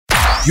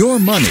Your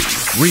Money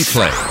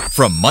Replay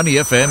from Money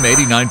FM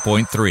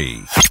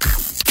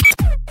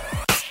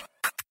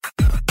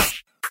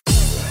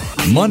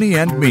 89.3. Money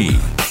and Me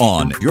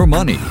on Your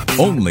Money,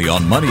 only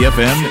on Money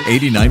FM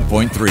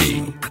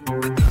 89.3.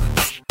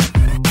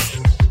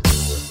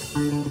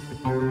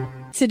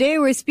 Today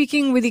we're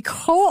speaking with the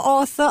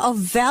co-author of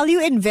Value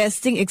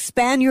Investing,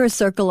 Expand Your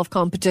Circle of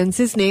Competence.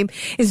 His name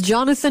is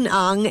Jonathan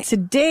Ang.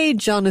 Today,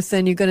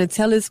 Jonathan, you're going to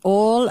tell us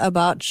all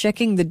about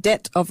checking the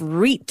debt of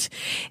REIT.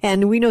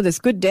 And we know there's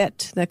good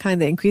debt, the kind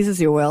that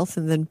increases your wealth,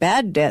 and then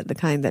bad debt, the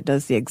kind that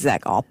does the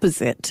exact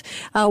opposite.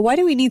 Why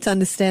do we need to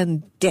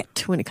understand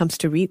debt when it comes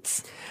to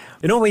REITs?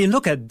 You know, when you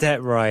look at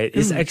debt, right,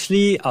 it's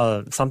actually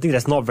something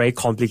that's not very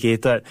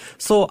complicated.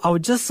 So I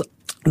would just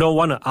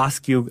want to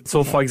ask you,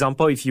 so for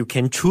example, if you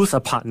can choose a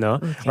partner,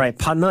 right,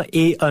 partner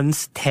A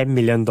earns $10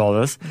 million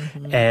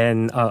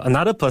and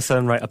another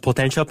person, right, a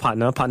potential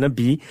partner, partner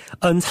B,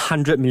 earns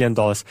 $100 million.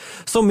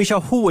 So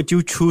Michelle, who would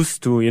you choose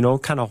to,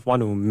 kind of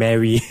want to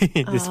marry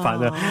this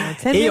partner?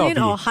 10 million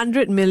or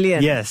 100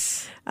 million?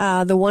 Yes.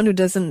 The one who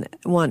doesn't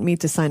want me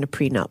to sign a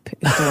prenup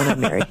is the one I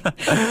marry.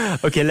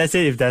 Okay, let's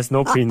say if there's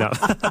no prenup.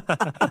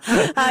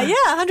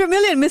 100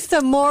 million,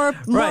 Mr. More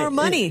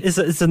money. It's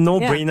a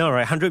no-brainer, right?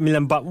 100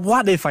 million. But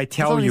what if I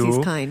tell you, he's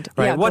kind.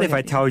 right? Yeah, what if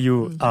I tell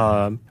you,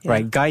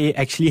 right? Guy A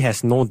actually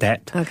has no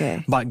debt.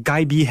 Okay. But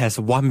Guy B has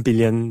 $1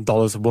 billion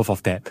worth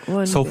of debt.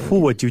 So who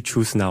would you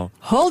choose now?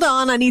 Hold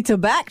on, I need to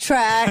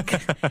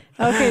backtrack.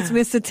 Okay, it's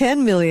Mr.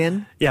 10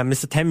 million. Yeah,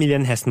 Mr. 10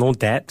 million has no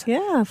debt.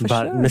 Yeah, for sure.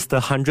 But Mr.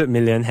 100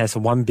 million has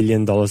 $1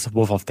 billion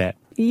worth of debt.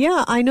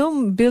 Yeah, I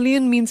know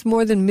billion means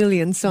more than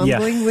million, so I'm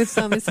going with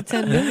Mr.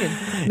 10 million.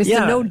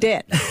 Mr. No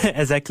debt.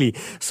 Exactly.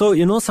 So,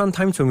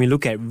 sometimes when we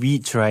look at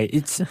REITs, right,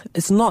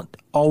 it's not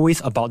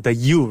always about the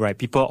yield, right?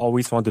 People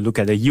always want to look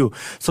at the yield.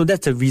 So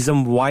that's the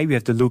reason why we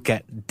have to look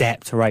at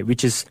debt, right?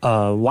 Which is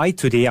why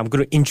today I'm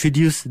going to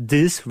introduce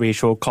this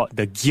ratio called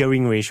the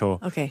gearing ratio.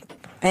 Okay.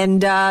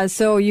 And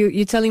so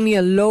you're telling me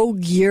a low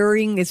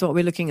gearing is what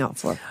we're looking out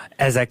for?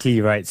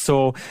 Exactly, right.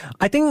 So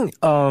I think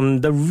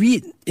the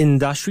REIT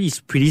industry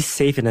is pretty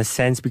safe in a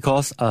sense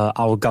because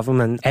our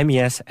government,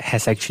 MES,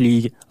 has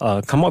actually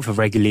come up with a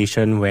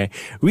regulation where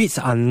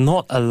REITs are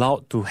not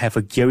allowed to have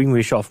a gearing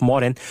ratio of more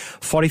than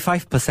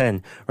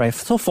 45%, right?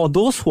 So for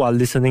those who are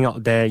listening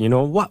out there,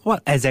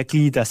 what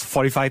exactly does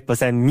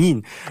 45%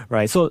 mean,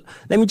 right? So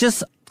let me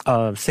just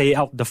say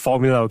out the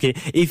formula, okay?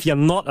 If you're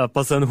not a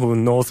person who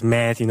knows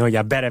math,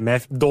 you're bad at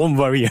math, don't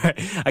worry, right?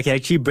 I can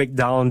actually break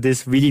down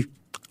this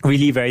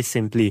really very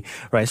simply,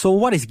 right? So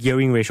what is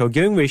gearing ratio?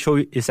 Gearing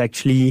ratio is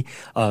actually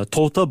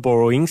total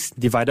borrowings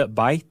divided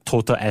by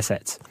total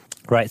assets,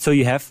 right? So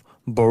you have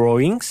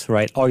borrowings,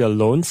 right, all your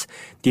loans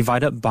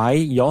divided by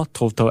your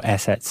total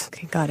assets.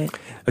 Okay, got it.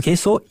 Okay,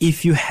 so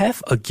if you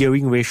have a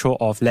gearing ratio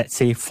of, let's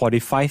say,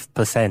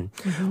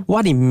 45%,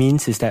 what it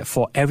means is that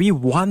for every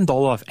 $1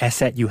 of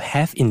asset you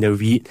have in the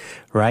REIT,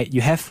 right, you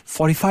have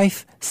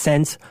 45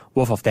 cents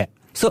worth of debt.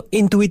 So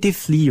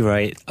intuitively,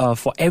 right,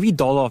 for every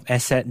dollar of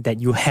asset that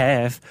you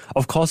have,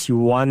 of course, you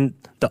want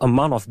the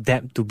amount of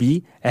debt to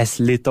be as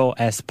little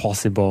as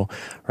possible,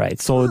 right?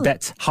 So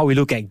that's how we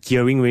look at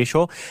gearing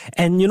ratio.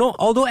 And,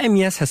 although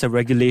MES has a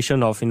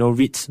regulation of,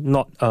 REITs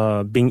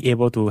not being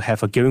able to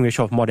have a gearing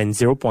ratio of more than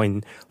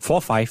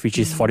 0.45, which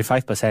is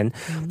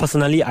 45%,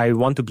 personally, I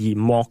want to be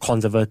more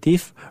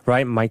conservative,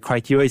 right? My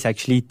criteria is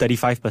actually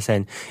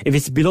 35%. If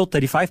it's below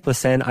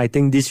 35%, I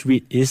think this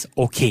REIT is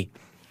okay.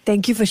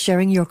 Thank you for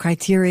sharing your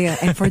criteria.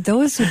 And for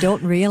those who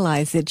don't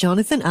realize it,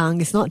 Jonathan Ang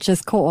is not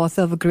just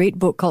co-author of a great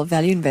book called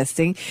Value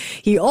Investing.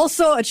 He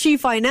also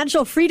achieved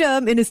financial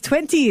freedom in his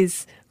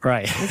 20s.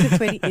 Right. Is it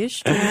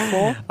 20-ish?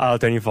 24?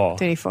 24.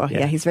 24.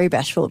 Yeah, he's very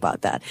bashful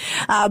about that.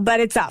 But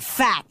it's a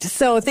fact.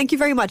 So thank you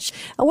very much.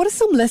 What are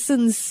some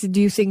lessons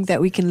do you think that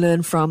we can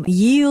learn from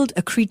yield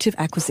accretive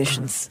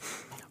acquisitions?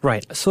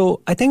 Right.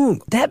 So I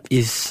think debt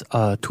is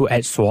a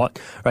two-edged sword,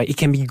 right? It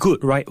can be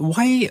good, right?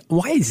 Why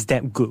is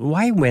debt good?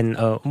 Why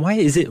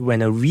is it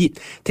when a REIT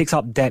takes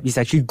up debt is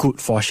actually good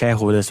for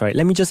shareholders, right?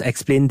 Let me just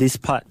explain this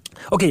part.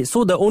 Okay,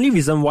 so the only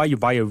reason why you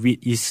buy a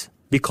REIT is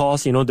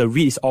because, the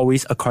REIT is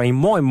always acquiring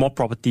more and more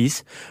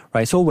properties,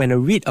 right? So when a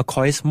REIT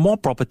acquires more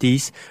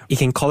properties, it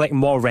can collect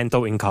more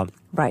rental income.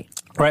 Right.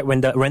 Right.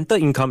 When the rental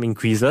income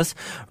increases,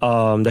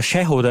 each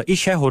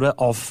shareholder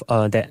of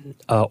that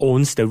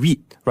owns the REIT,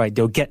 right,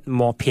 they'll get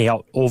more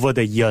payout over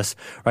the years,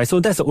 right? So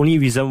that's the only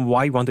reason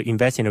why you want to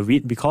invest in a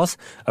REIT, because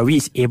a REIT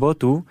is able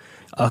to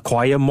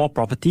acquire more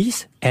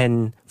properties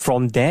and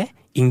from there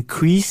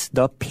increase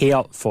the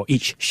payout for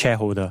each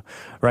shareholder,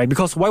 right?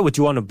 Because why would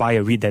you want to buy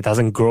a REIT that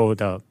doesn't grow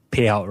the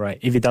payout, right?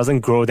 If it doesn't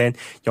grow, then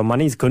your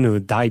money is going to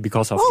die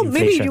because of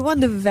inflation. Maybe you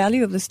want the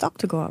value of the stock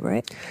to go up,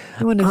 right?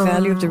 You want the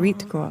value of the REIT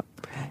to go up.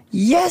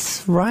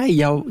 Yes, right.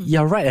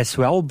 You're right as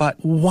well. But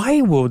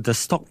why will the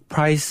stock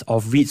price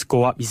of REITs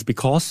go up is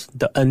because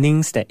the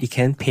earnings that it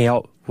can pay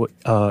out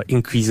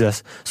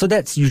increases. So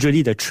that's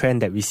usually the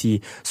trend that we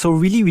see. So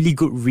really, really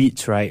good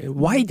REITs, right?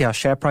 Why their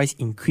share price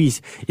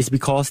increase is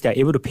because they're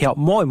able to pay out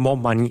more and more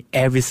money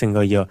every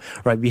single year,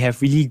 right? We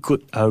have really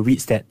good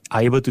REITs that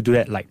are able to do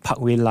that, like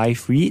Parkway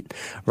Life REIT,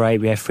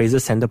 right? We have Fraser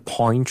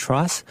Centrepoint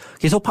Trust.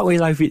 Okay, so Parkway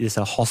Life REIT is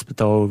a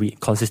hospital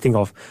REIT consisting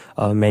of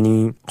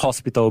many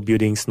hospital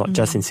buildings, not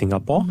just in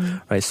Singapore,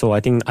 right? So I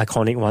think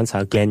iconic ones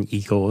are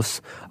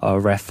Gleneagles,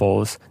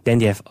 Raffles. Then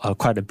they have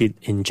quite a bit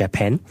in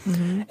Japan.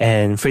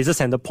 And Fraser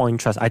Centrepoint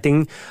Trust, I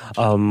think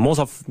most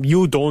of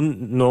you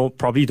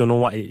probably don't know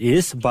what it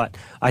is, but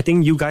I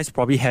think you guys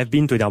probably have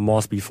been to their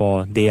malls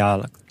before. They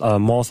are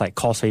malls like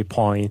Causeway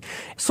Point.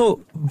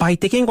 So by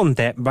taking on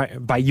that,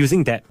 by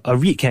using that, a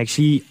REIT can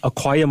actually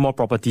acquire more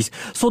properties.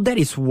 So that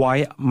is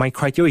why my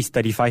criteria is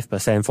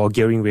 35% for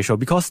gearing ratio,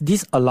 because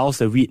this allows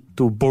the REIT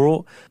to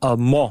borrow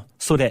more,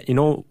 so that,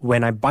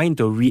 when I buy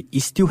into a REIT,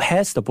 it still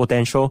has the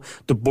potential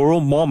to borrow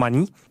more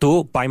money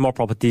to buy more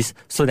properties,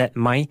 so that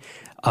my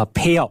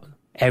payout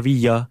every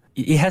year,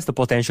 it has the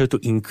potential to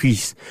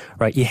increase,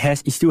 right?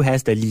 It still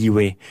has the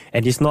leeway,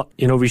 and it's not,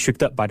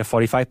 restricted by the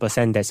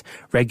 45% that's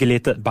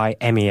regulated by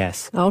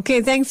MAS.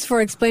 Okay, thanks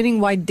for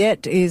explaining why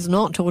debt is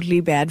not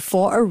totally bad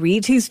for a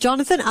REIT. He's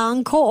Jonathan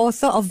Ang,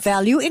 co-author of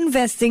Value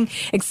Investing,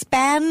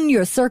 Expand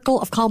Your Circle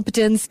of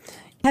Competence.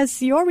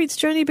 Has your REIT's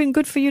journey been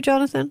good for you,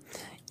 Jonathan?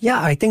 Yeah,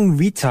 I think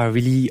REITs are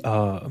really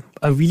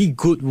a really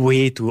good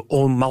way to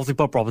own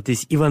multiple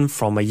properties, even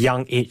from a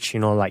young age.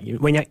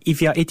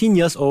 If you're 18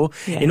 years old,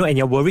 and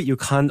you're worried you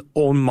can't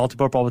own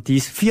multiple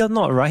properties, fear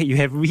not, right? You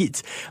have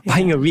REITs. Yeah.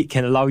 Buying a REIT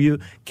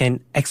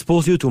can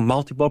expose you to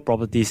multiple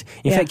properties.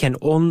 In fact, can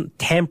own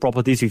 10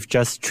 properties with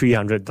just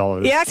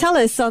 $300. Yeah, tell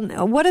us,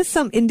 what are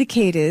some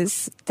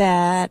indicators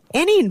that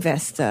any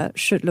investor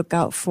should look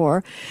out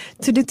for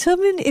to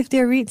determine if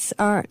their REITs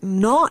are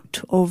not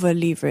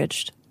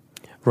over-leveraged?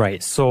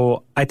 Right.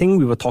 So I think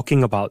we were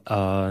talking about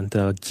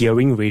the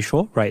gearing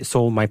ratio, right?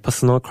 So my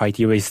personal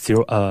criteria is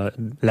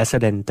lesser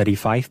than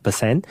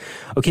 35%.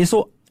 Okay,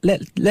 so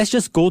let's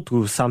just go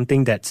to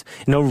something that's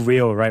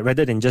real, right?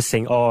 Rather than just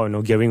saying,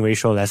 gearing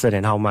ratio lesser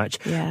than how much.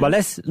 Yeah. But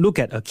let's look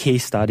at a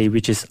case study,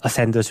 which is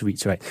Ascendas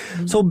REITs, right?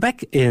 So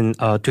back in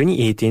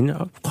 2018,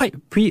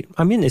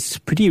 it's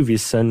pretty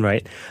recent,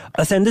 right?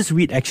 Ascendas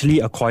REIT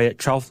actually acquired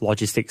 12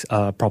 logistics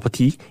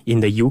property in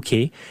the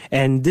UK,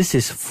 and this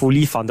is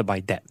fully funded by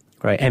debt.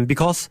 Right. And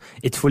because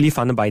it's fully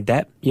funded by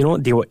debt,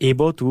 they were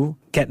able to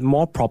get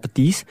more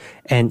properties,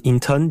 and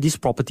in turn, these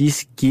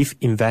properties give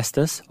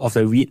investors of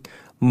the REIT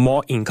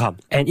more income.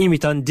 And in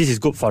return, this is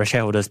good for the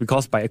shareholders,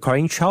 because by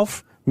acquiring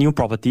 12 new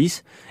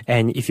properties,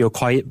 and if you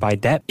acquire it by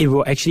debt, it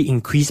will actually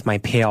increase my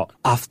payout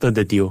after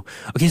the deal.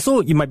 Okay,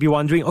 so you might be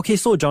wondering, okay,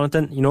 so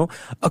Jonathan,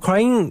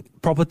 acquiring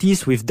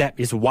properties with debt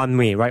is one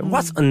way, right?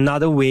 What's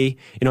another way?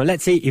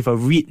 Let's say if a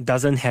REIT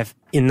doesn't have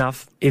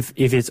enough, if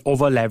it's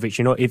over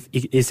leveraged,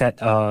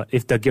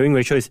 if the gearing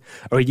ratio is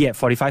already at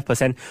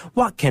 45%,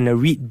 what can a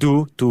REIT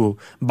do to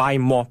buy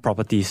more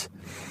properties?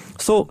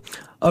 So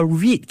a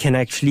REIT can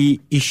actually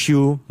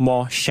issue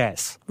more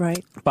shares.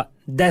 Right. But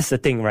that's the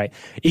thing, right?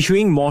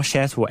 Issuing more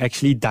shares will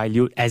actually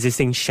dilute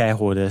existing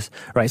shareholders,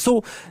 right?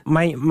 So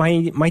my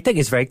take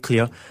is very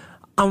clear.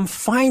 I'm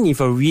fine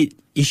if a REIT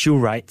issue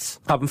rights.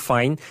 I'm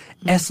fine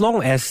as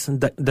long as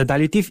the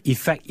dilutive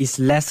effect is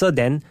lesser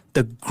than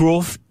the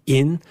growth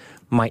in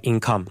my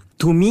income.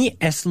 To me,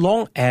 as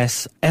long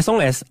as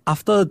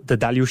after the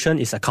dilution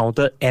is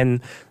accounted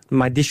and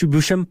my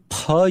distribution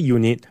per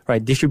unit,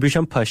 right,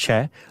 distribution per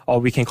share, or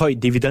we can call it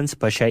dividends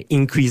per share,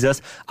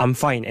 increases, I'm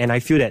fine. And I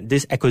feel that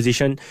this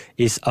acquisition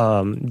is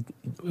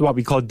what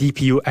we call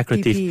DPU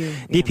accretive.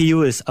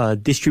 DPU is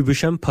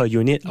distribution per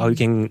unit, or you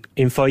can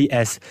infer it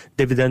as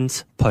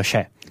dividends per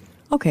share.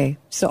 Okay,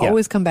 so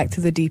always come back to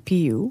the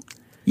DPU.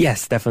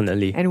 Yes,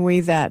 definitely. And weigh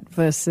that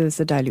versus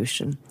the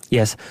dilution.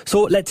 Yes.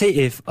 So let's say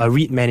if a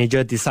REIT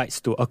manager decides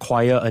to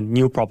acquire a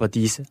new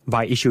properties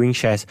by issuing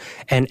shares,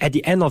 and at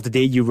the end of the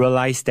day, you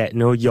realize that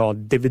your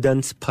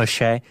dividends per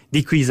share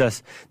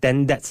decreases,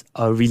 then that's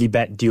a really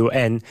bad deal.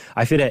 And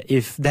I feel that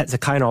if that's the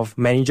kind of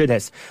manager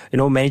that's,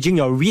 managing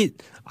your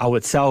REIT, I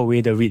would sell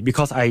away the REIT,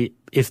 because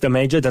if the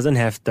manager doesn't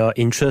have the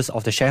interest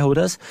of the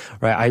shareholders,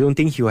 right, I don't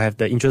think he will have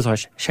the interest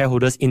of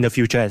shareholders in the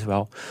future as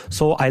well.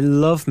 So I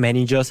love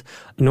managers,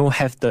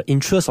 have the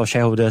interest of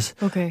shareholders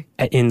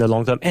in the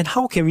long term. And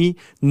how can we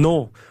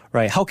know,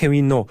 right? How can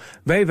we know?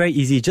 Very, very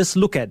easy. Just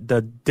look at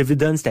the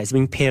dividends that's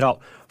being paid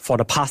out for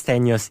the past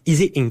 10 years.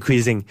 Is it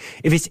increasing?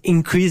 If it's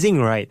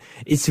increasing, right,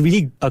 it's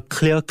really a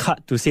clear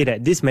cut to say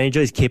that this manager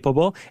is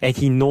capable and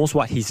he knows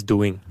what he's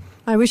doing.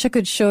 I wish I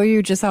could show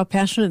you just how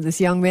passionate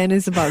this young man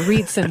is about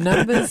REITs and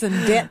numbers and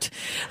debt.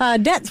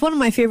 Debt's one of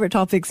my favorite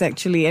topics,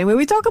 actually. And when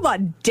we talk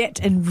about debt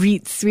and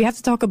REITs, we have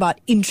to talk about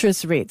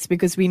interest rates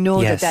because we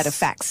know that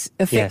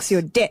affects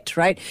your debt,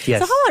 right?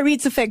 Yes. So how are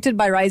REITs affected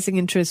by rising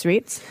interest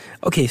rates?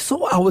 Okay,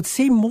 so I would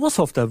say most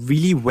of the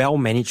really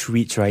well-managed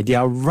REITs, right, they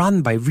are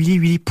run by really,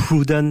 really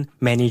prudent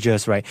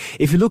managers, right?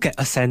 If you look at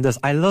Ascendas,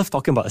 I love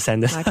talking about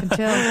Ascendas. I can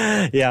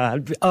tell. Yeah,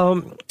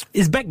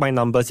 it's backed by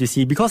numbers, you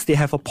see, because they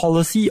have a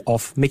policy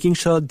of making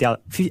sure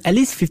at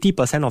least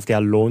 50% of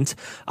their loans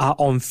are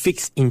on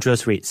fixed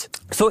interest rates.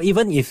 So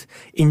even if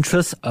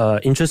interest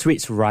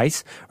rates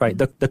rise, right,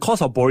 the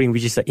cost of borrowing,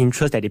 which is the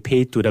interest that they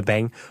pay to the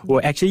bank,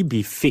 will actually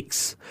be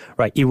fixed,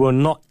 right? It will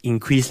not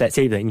increase, let's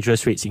say the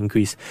interest rates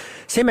increase.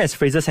 Same as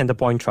Fraser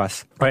Centrepoint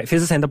Trust, right?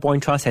 Fraser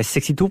Centrepoint Trust has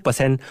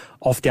 62%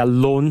 of their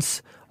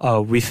loans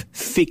with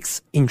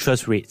fixed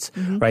interest rates,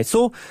 right?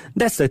 So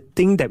that's the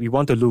thing that we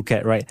want to look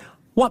at, right?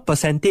 What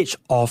percentage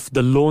of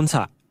the loans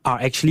are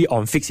actually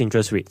on fixed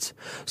interest rates?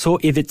 So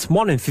if it's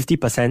more than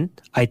 50%,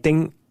 I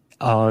think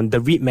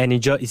the REIT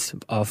manager is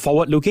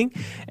forward-looking,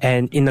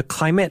 and in the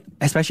climate,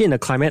 especially in the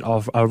climate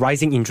of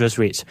rising interest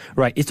rates,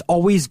 right, it's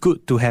always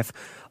good to have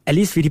at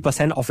least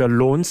 50% of your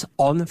loans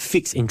on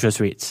fixed interest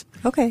rates.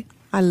 Okay.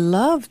 I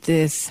love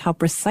this, how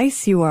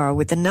precise you are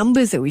with the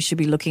numbers that we should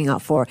be looking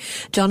out for.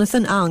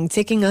 Jonathan Ang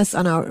taking us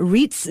on our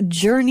REITs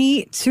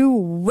journey to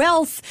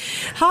wealth.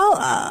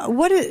 How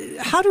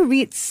do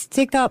REITs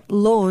take up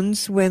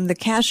loans when the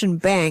cash in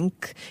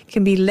bank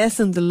can be less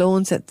than the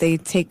loans that they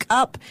take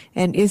up?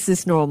 And is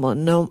this normal?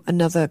 No,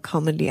 another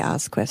commonly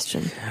asked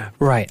question.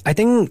 Right. I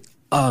think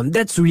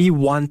that's really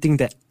one thing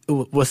that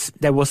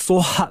was so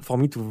hard for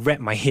me to wrap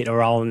my head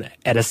around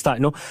at the start.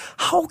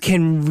 How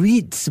can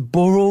REITs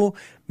borrow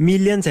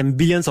millions and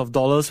billions of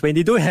dollars when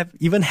they don't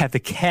even have the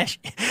cash,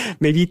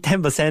 maybe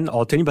 10%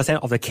 or 20%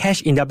 of the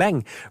cash in their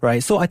bank,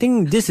 right? So I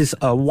think this is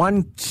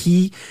one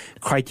key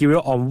criteria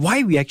on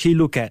why we actually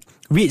look at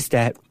REITs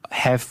that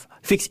have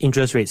fixed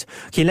interest rates.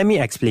 Okay, let me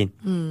explain.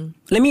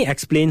 Let me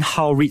explain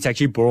how REITs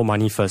actually borrow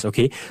money first,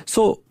 okay?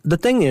 So the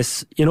thing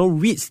is,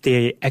 REITs,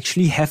 they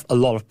actually have a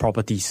lot of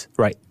properties,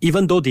 right?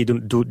 Even though they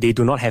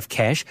do not have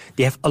cash,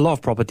 they have a lot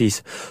of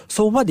properties.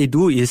 So what they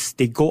do is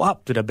they go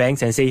up to the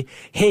banks and say,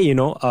 hey,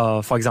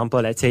 for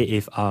example, let's say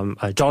if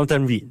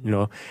Jonathan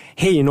REIT,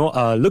 hey,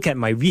 look at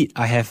my REIT.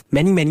 I have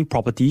many, many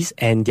properties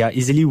and they are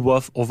easily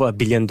worth over $1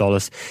 billion.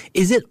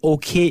 Is it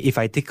okay if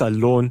I take a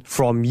loan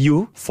from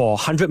you for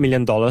 $100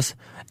 million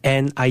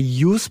and I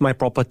use my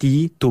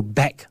property to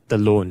back the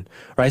loan,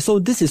 right? So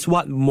this is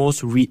what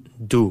most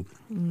REIT do.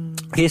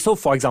 Okay, so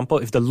for example,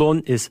 if the loan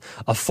is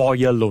a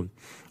 4-year loan,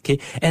 okay,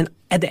 and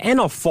at the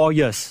end of 4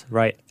 years,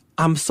 right,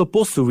 I'm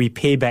supposed to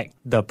repay back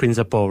the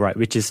principal, right,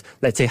 which is,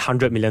 let's say,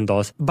 $100 million.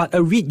 But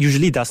a REIT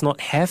usually does not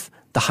have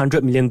the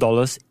 $100 million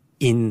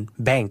in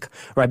bank,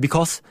 right?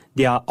 Because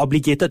they are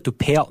obligated to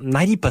pay out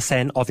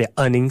 90% of their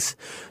earnings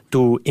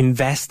to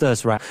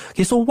investors, right?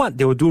 Okay, so what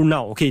they will do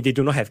now, okay, they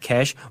do not have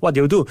cash. What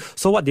they'll do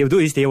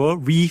is they will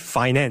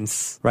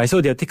refinance, right? So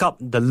they'll take up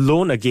the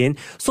loan again.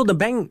 So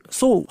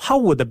how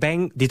would the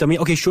bank determine,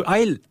 okay, should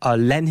I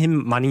lend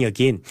him money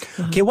again?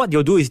 Okay, what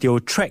they'll do is they'll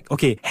track,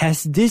 okay,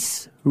 has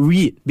this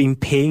REIT been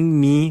paying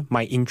me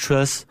my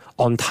interest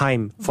on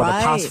time for the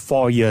past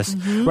 4 years,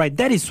 right?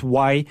 That is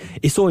why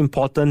it's so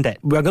important that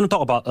we're going to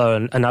talk about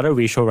another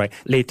ratio, right,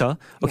 later.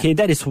 Okay,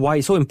 that is why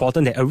it's so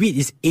important that a REIT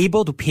is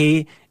able to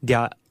pay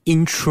their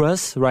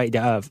interest, right,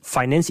 their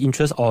finance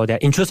interest or their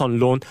interest on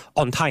loan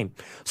on time,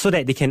 so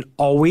that they can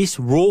always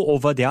roll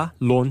over their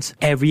loans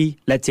every,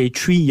 let's say,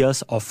 3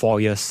 years or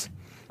 4 years.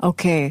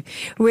 Okay,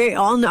 we're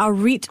on our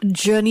REIT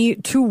journey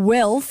to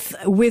wealth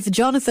with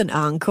Jonathan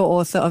Ang,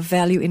 co-author of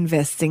Value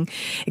Investing.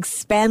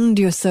 Expand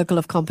Your Circle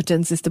of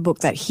Competence is the book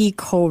that he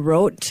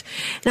co-wrote.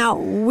 Now,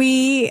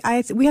 we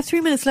have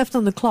 3 minutes left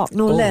on the clock,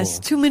 no less.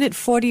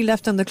 2:40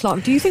 left on the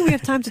clock. Do you think we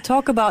have time to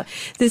talk about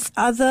this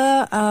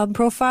other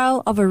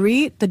profile of a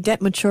REIT, the debt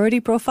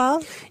maturity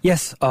profile?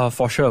 Yes,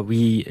 for sure.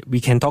 We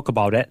can talk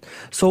about it.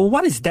 So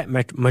what is debt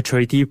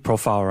maturity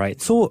profile,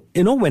 right? So,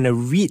 when a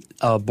REIT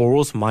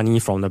borrows money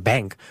from the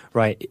bank,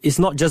 right, it's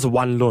not just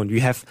one loan. You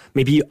have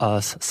maybe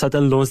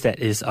certain loans that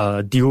is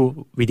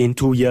due within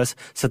 2 years,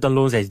 certain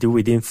loans that is due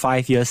within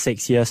 5 years,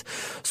 6 years.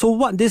 So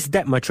what this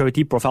debt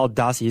maturity profile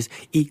does is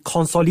it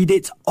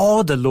consolidates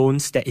all the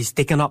loans that is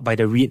taken up by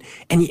the REIT,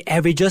 and it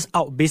averages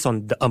out based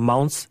on the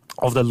amounts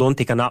of the loan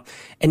taken up,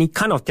 and it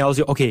kind of tells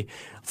you, okay,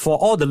 for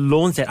all the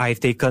loans that I've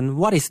taken,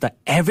 what is the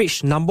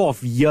average number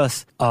of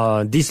years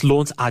these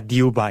loans are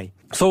due by?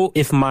 So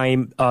if my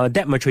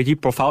debt maturity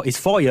profile is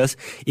 4 years,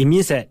 it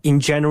means that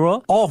in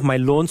general, all of my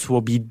loans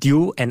will be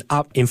due and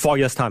up in 4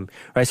 years' time,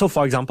 right? So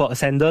for example,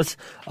 Ascendas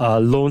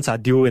loans are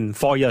due in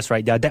 4 years,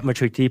 right? Their debt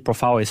maturity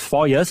profile is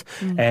 4 years.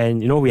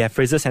 And, we have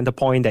Fraser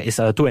Centrepoint that is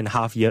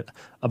 2.5 years,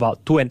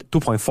 about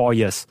 2.4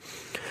 years.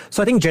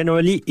 So I think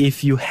generally,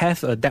 if you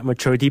have a debt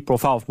maturity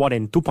profile of more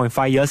than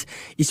 2.5 years,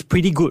 it's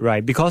pretty good,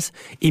 right? Because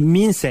it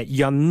means that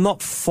you're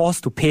not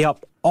forced to pay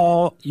up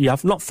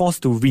not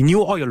forced to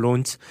renew all your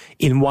loans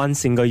in one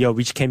single year,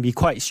 which can be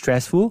quite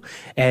stressful.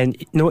 And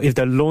if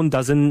the loan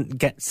doesn't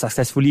get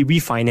successfully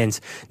refinanced,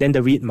 then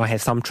the REIT might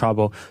have some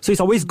trouble. So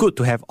it's always good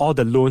to have all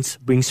the loans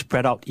being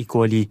spread out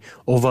equally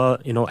over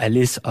at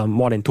least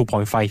more than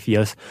 2.5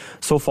 years.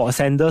 So for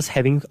Ascendas,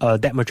 having a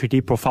debt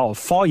maturity profile of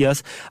 4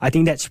 years, I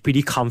think that's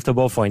pretty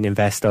comfortable for an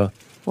investor.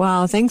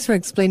 Wow, thanks for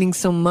explaining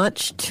so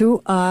much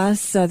to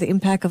us, the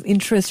impact of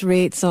interest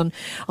rates on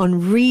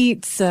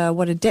REITs,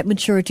 what a debt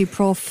maturity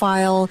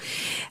profile,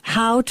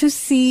 how to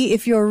see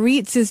if your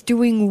REITs is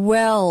doing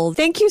well.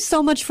 Thank you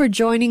so much for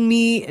joining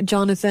me,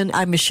 Jonathan.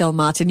 I'm Michelle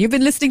Martin. You've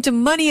been listening to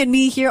Money and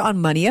Me here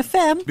on Money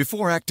FM.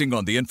 Before acting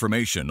on the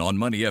information on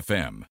Money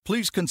FM,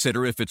 please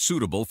consider if it's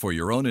suitable for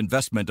your own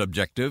investment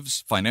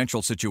objectives,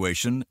 financial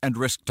situation, and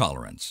risk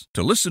tolerance.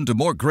 To listen to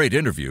more great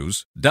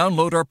interviews,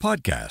 download our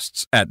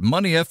podcasts at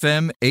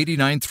moneyfm893.sg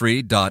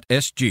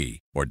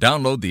or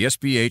download the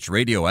SPH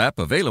radio app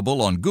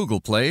available on Google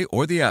Play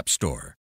or the App Store.